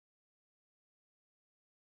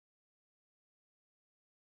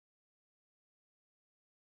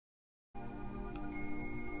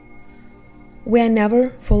We are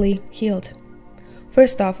never fully healed.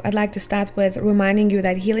 First off, I'd like to start with reminding you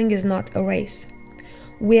that healing is not a race.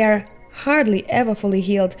 We are hardly ever fully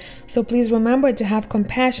healed, so please remember to have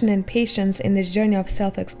compassion and patience in this journey of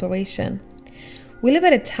self-exploration. We live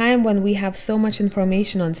at a time when we have so much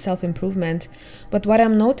information on self-improvement, but what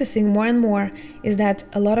I'm noticing more and more is that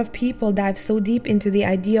a lot of people dive so deep into the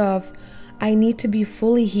idea of I need to be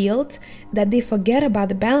fully healed that they forget about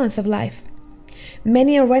the balance of life.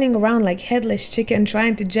 Many are running around like headless chicken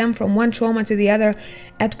trying to jump from one trauma to the other,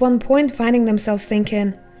 at one point finding themselves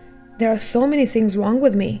thinking, there are so many things wrong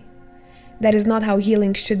with me. That is not how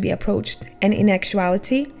healing should be approached, and in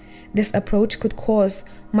actuality, this approach could cause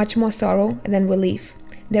much more sorrow than relief.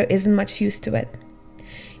 There isn't much use to it.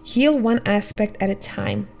 Heal one aspect at a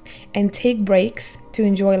time and take breaks to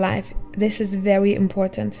enjoy life. This is very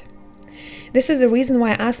important. This is the reason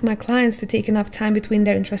why I ask my clients to take enough time between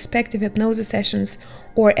their introspective hypnosis sessions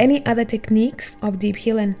or any other techniques of deep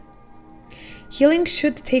healing. Healing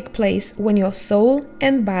should take place when your soul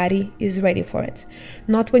and body is ready for it,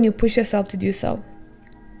 not when you push yourself to do so.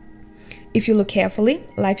 If you look carefully,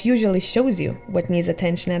 life usually shows you what needs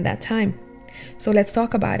attention at that time. So let's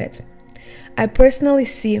talk about it. I personally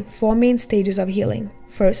see 4 main stages of healing.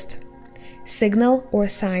 First, signal or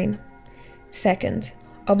sign. Second,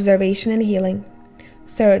 observation and healing.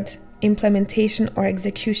 Third, implementation or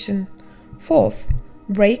execution. Fourth,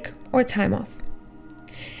 break or time off.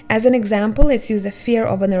 As an example, let's use a fear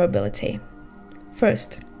of vulnerability.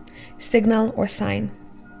 First, signal or sign.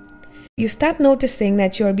 You start noticing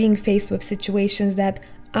that you are being faced with situations that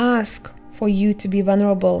ask for you to be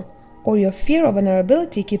vulnerable, or your fear of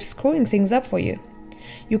vulnerability keeps screwing things up for you.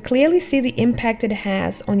 You clearly see the impact it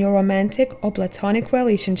has on your romantic or platonic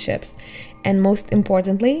relationships, and most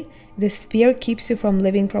importantly, this fear keeps you from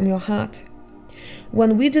living from your heart.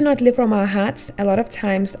 When we do not live from our hearts, a lot of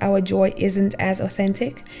times our joy isn't as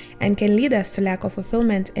authentic and can lead us to lack of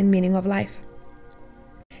fulfillment and meaning of life.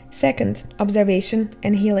 Second, observation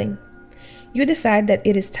and healing. You decide that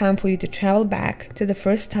it is time for you to travel back to the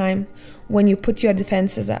first time when you put your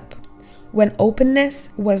defenses up, when openness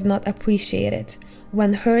was not appreciated,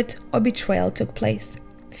 when hurt or betrayal took place.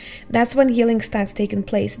 That's when healing starts taking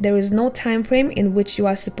place. There is no time frame in which you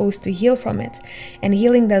are supposed to heal from it, and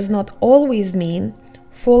healing does not always mean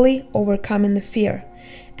fully overcoming the fear.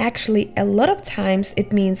 Actually, a lot of times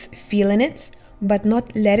it means feeling it, but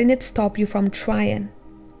not letting it stop you from trying.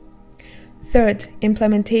 Third,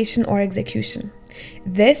 implementation or execution.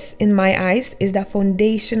 This, in my eyes, is the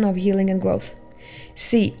foundation of healing and growth.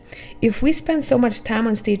 See, if we spend so much time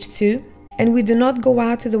on stage 2 and we do not go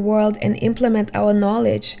out to the world and implement our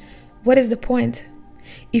knowledge, what is the point?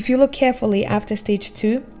 If you look carefully after stage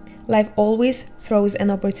 2, life always throws an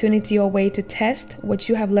opportunity your way to test what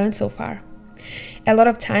you have learned so far. A lot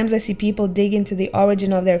of times I see people dig into the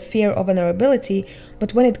origin of their fear of vulnerability,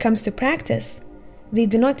 but when it comes to practice, they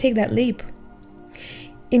do not take that leap.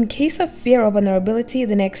 In case of fear of vulnerability,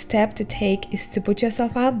 the next step to take is to put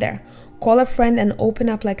yourself out there. Call a friend and open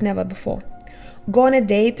up like never before. Go on a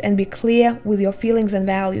date and be clear with your feelings and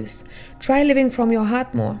values. Try living from your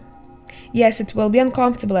heart more. Yes, it will be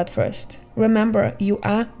uncomfortable at first. Remember, you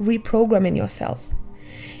are reprogramming yourself.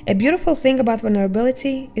 A beautiful thing about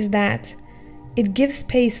vulnerability is that it gives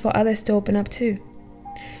space for others to open up too.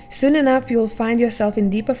 Soon enough, you will find yourself in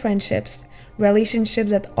deeper friendships,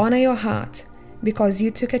 relationships that honor your heart, because you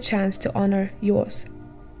took a chance to honor yours.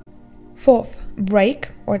 Fourth, break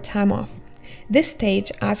or time off. This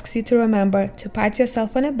stage asks you to remember to pat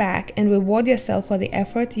yourself on the back and reward yourself for the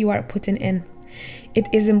effort you are putting in. It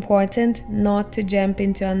is important not to jump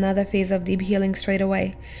into another phase of deep healing straight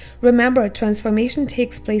away. Remember, transformation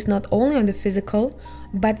takes place not only on the physical,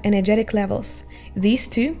 but energetic levels. These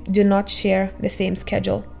two do not share the same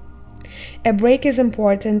schedule. A break is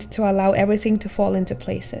important to allow everything to fall into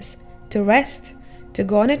places. To rest, to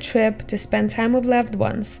go on a trip, to spend time with loved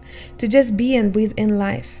ones, to just be and breathe in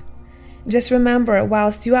life. Just remember,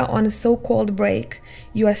 whilst you are on a so-called break,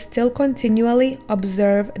 you are still continually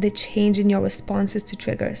observe the change in your responses to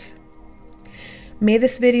triggers. May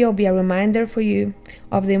this video be a reminder for you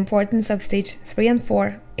of the importance of stage 3 and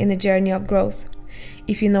 4 in the journey of growth.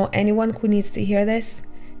 If you know anyone who needs to hear this,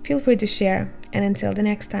 feel free to share, and until the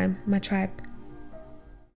next time, my tribe.